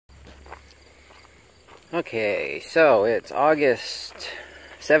Okay, so it's August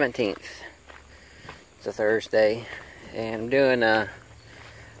 17th. It's a Thursday, and I'm doing a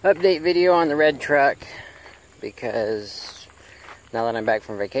update video on the red truck because now that I'm back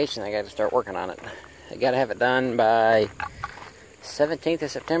from vacation, I got to start working on it. I got to have it done by 17th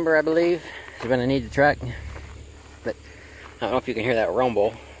of September, I believe, is when I need the truck. But I don't know if you can hear that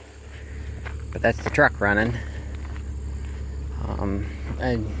rumble, but that's the truck running.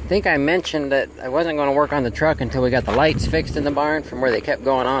 I think I mentioned that I wasn't going to work on the truck until we got the lights fixed in the barn from where they kept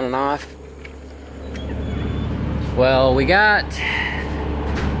going on and off. Well, we got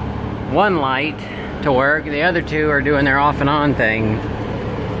one light to work. The other two are doing their off and on thing.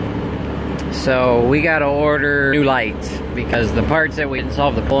 So we got to order new lights because the parts that we didn't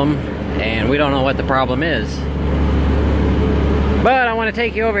solve the problem, and we don't know what the problem is. But I want to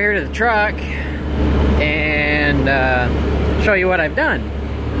take you over here to the truck and show you what I've done.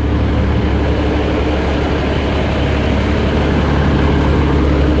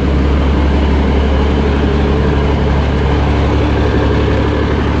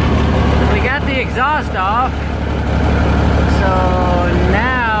 We got the exhaust off, so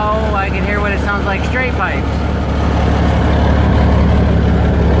now I can hear what it sounds like straight pipes.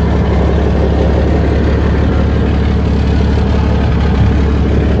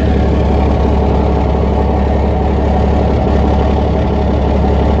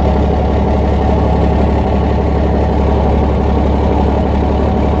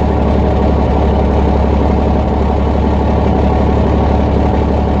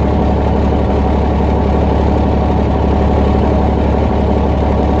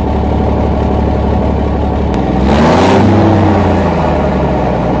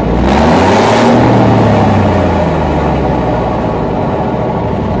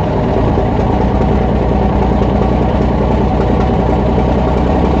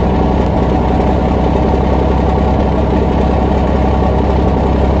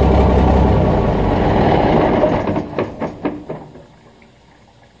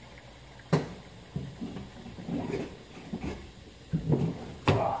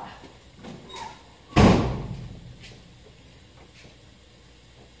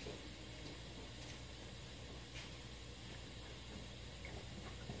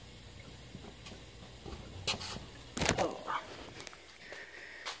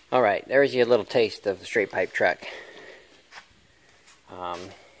 Alright, there's your little taste of the straight pipe truck.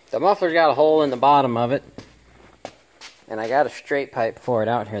 The muffler's got a hole in the bottom of it, and I got a straight pipe for it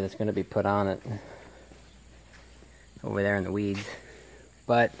out here that's going to be put on it over there in the weeds.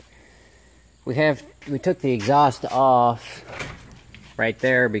 But we took the exhaust off right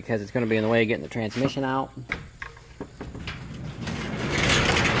there because it's going to be in the way of getting the transmission out.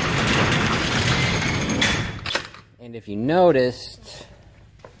 And if you noticed,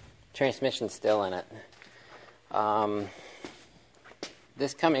 transmission's still in it.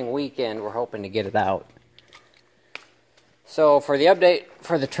 This coming weekend, we're hoping to get it out. So for the update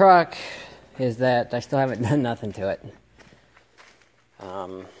for the truck is that I still haven't done nothing to it.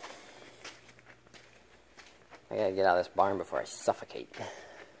 I gotta get out of this barn before I suffocate.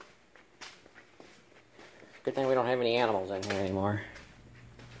 Good thing we don't have any animals in here anymore.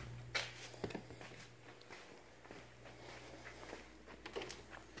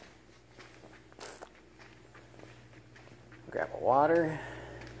 Grab a water.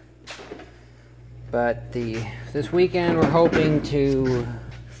 But this weekend we're hoping to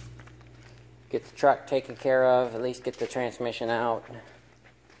get the truck taken care of, at least get the transmission out.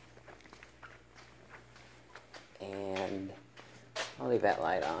 And I'll leave that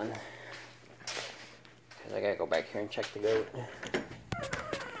light on because I gotta go back here and check the goat.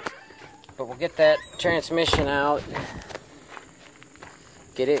 But we'll get that transmission out,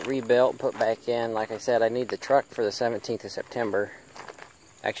 get it rebuilt, put back in. Like I said, I need the truck for the 17th of September.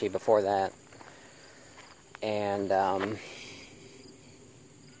 Actually, before that. And,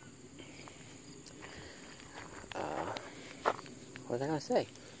 what was I going to say?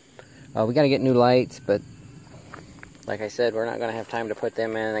 We got to get new lights, but like I said, we're not going to have time to put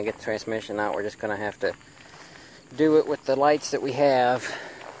them in and get the transmission out. We're just going to have to do it with the lights that we have.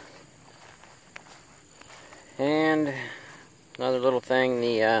 And another little thing,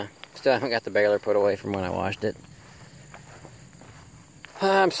 still haven't got the baler put away from when I washed it.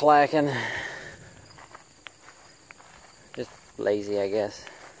 I'm slacking. Just lazy, I guess.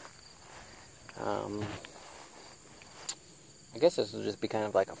 I guess this will just be kind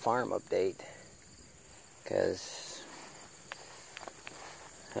of like a farm update. Because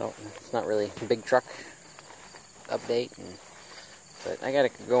it's not really a big truck update. But I gotta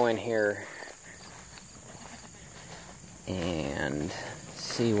go in here and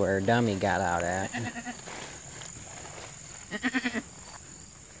Let's see where Dummy got out at.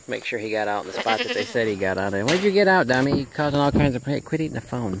 Make sure he got out in the spot that they said he got out in. Where'd you get out, Dummy? You causing all kinds of... Hey, quit eating the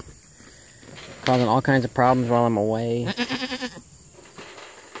phone. Causing all kinds of problems while I'm away. I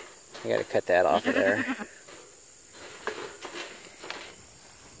gotta cut that off of there.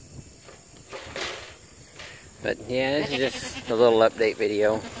 But yeah, this is just a little update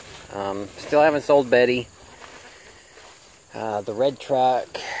video. Still haven't sold Betty. The red truck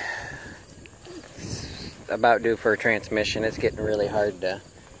is about due for a transmission. It's getting really hard to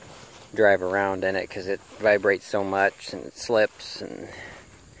drive around in it because it vibrates so much and it slips. And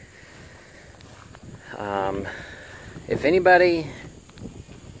if anybody,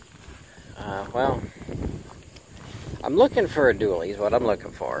 well, I'm looking for a dually is what I'm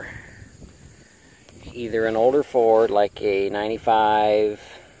looking for. Either an older Ford like a 95,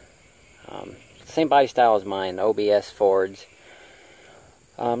 same body style as mine, OBS Fords.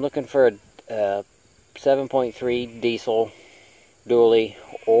 I'm looking for a 7.3 diesel dually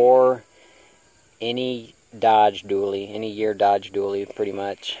or any Dodge dually, any year Dodge dually pretty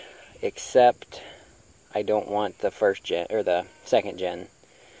much, except I don't want the first gen or the second gen,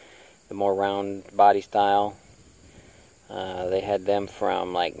 the more round body style. They had them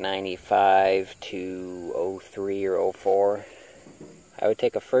from like 95 to 03 or 04. I would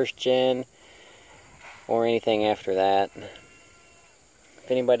take a first gen or anything after that. If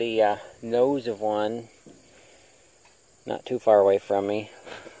anybody knows of one not too far away from me,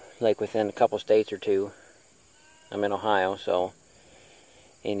 like within a couple states or two, I'm in Ohio, so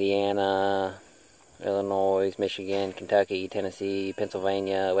Indiana, Illinois, Michigan, Kentucky, Tennessee,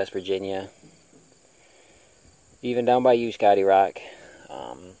 Pennsylvania, West Virginia, even down by you, Scotty Rock.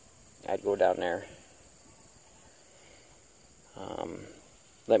 I'd go down there.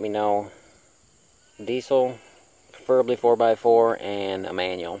 Let me know. Diesel, preferably 4x4, and a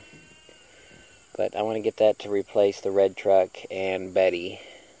manual. But I want to get that to replace the red truck and Betty.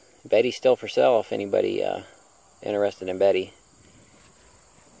 Betty's still for sale if anybody interested in Betty.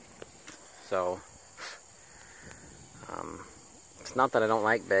 So, it's not that I don't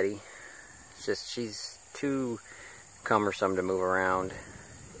like Betty. It's just she's too cumbersome to move around.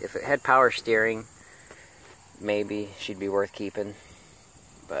 If it had power steering, maybe she'd be worth keeping.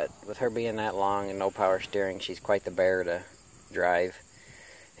 But with her being that long and no power steering, she's quite the bear to drive.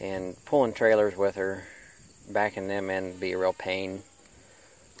 And pulling trailers with her, backing them in, would be a real pain.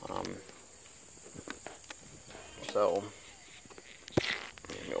 So,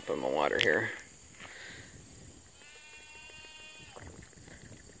 let me open my water here.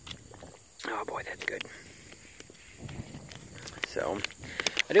 Oh boy, that's good. So,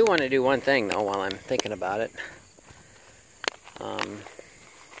 I do want to do one thing though while I'm thinking about it.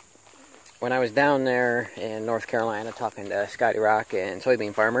 When I was down there in North Carolina talking to Scotty Rock and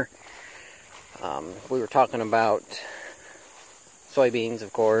Soybean Farmer, we were talking about soybeans,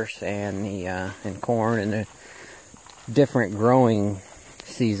 of course, and corn and the different growing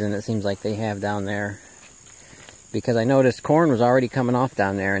season it seems like they have down there. Because I noticed corn was already coming off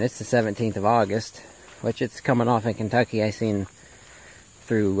down there, and it's the 17th of August, which it's coming off in Kentucky. I seen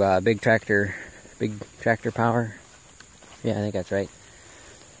through Big Tractor Power. Yeah, I think that's right.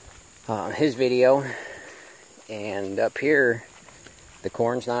 His video. And up here, the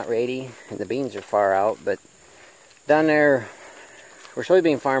corn's not ready, and the beans are far out. But down there, where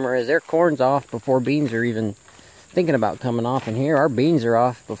Soybean Farmer is, their corn's off before beans are even thinking about coming off. And here, our beans are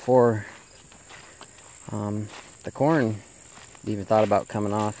off before the corn even thought about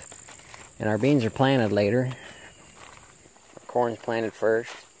coming off. And our beans are planted later. Our corn's planted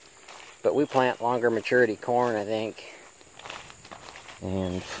first. But we plant longer maturity corn, I think.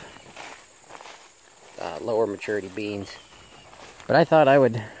 And lower maturity beans. But I thought I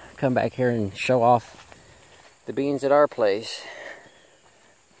would come back here and show off the beans at our place.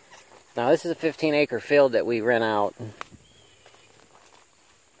 Now this is a 15-acre field that we rent out.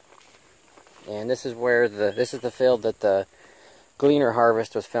 And this is where this is the field that the Gleaner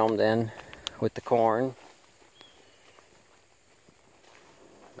harvest was filmed in with the corn.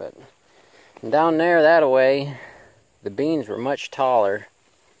 But down there that way, the beans were much taller.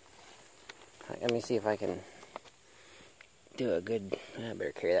 Let me see if I can do a good... I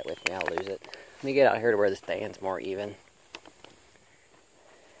better carry that with me, I'll lose it. Let me get out here to where the stand's more even.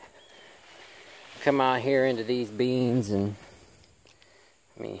 Come out here into these beans and...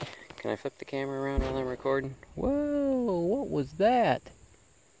 Can I flip the camera around while I'm recording? Whoa, what was that?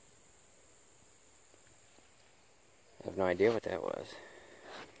 I have no idea what that was.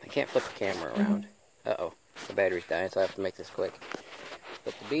 I can't flip the camera around. Uh-oh, the battery's dying, so I have to make this quick.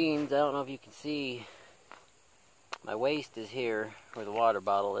 But the beans, I don't know if you can see, My waist is here where the water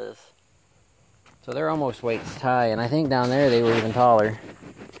bottle is. So they're almost waist high, and I think down there they were even taller.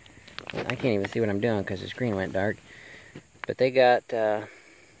 I can't even see what I'm doing because the screen went dark. But they got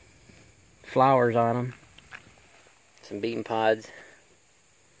flowers on them. Some bean pods.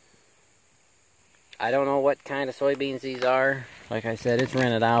 I don't know what kind of soybeans these are. Like I said, it's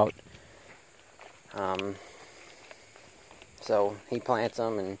rented out. So he plants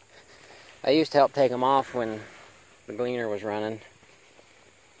them, and I used to help take them off when the gleaner was running.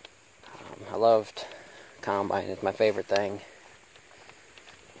 I loved combine. It's my favorite thing.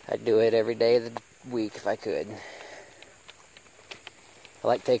 I'd do it every day of the week if I could. I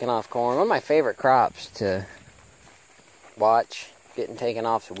like taking off corn. One of my favorite crops to watch getting taken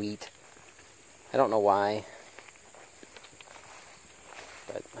off is wheat. I don't know why,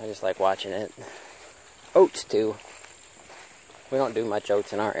 but I just like watching it. Oats too. We don't do much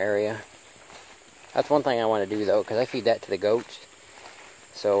oats in our area. That's one thing I want to do though, because I feed that to the goats.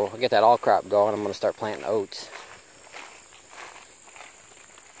 So I'll get that all crop going. I'm going to start planting oats.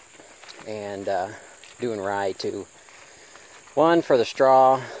 And doing rye too. One for the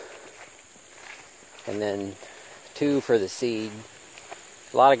straw, and then 2 for the seed.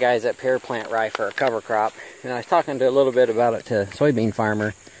 A lot of guys up here plant rye for a cover crop. And I was talking a little bit about it to a soybean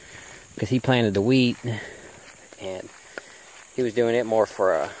farmer, because he planted the wheat, and he was doing it more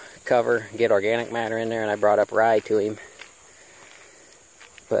for a cover, get organic matter in there, and I brought up rye to him.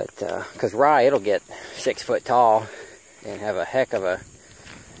 But, because rye, it'll get 6 foot tall and have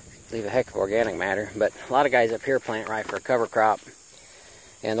leave a heck of organic matter. But a lot of guys up here plant rye for a cover crop.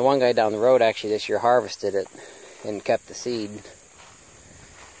 And the one guy down the road actually this year harvested it and kept the seed.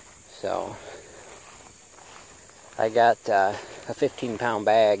 So I got a 15-pound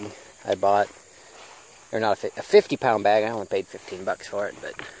bag I bought. Or not a 50-pound bag. I only paid $15 for it,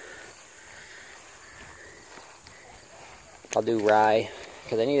 but I'll do rye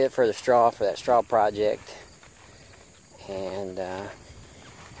because I need it for the straw, for that straw project, and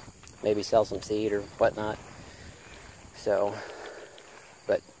maybe sell some seed or whatnot. So,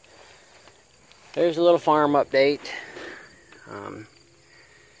 but there's a little farm update. Oh,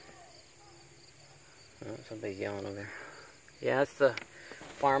 somebody's yelling over there. Yeah, that's the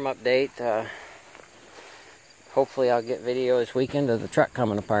farm update. Hopefully I'll get video this weekend of the truck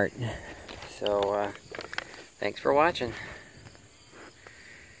coming apart. So, thanks for watching.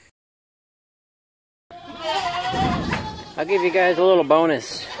 I'll give you guys a little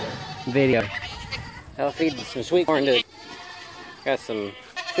bonus video. I'll feed some sweet corn to it. Got some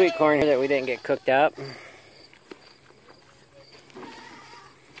sweet corn here that we didn't get cooked up.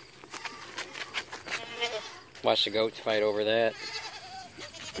 Watch the goats fight over that.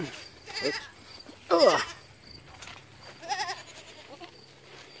 Oops. Ugh.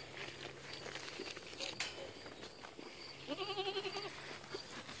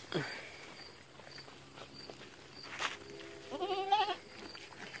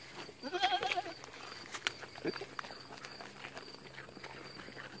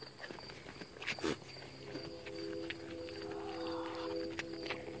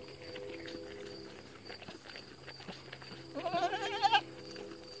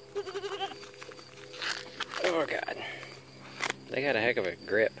 Oh God, they got a heck of a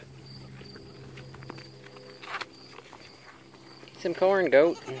grip. Some corn,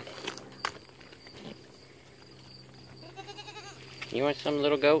 goat. You want some,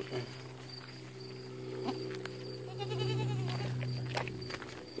 little goat?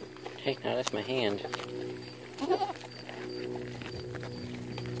 Hey, now that's my hand.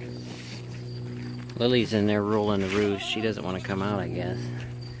 Lily's in there rolling the roost. She doesn't want to come out, I guess.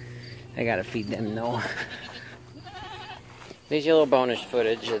 I gotta feed them though. There's your little bonus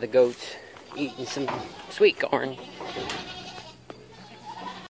footage of the goats eating some sweet corn.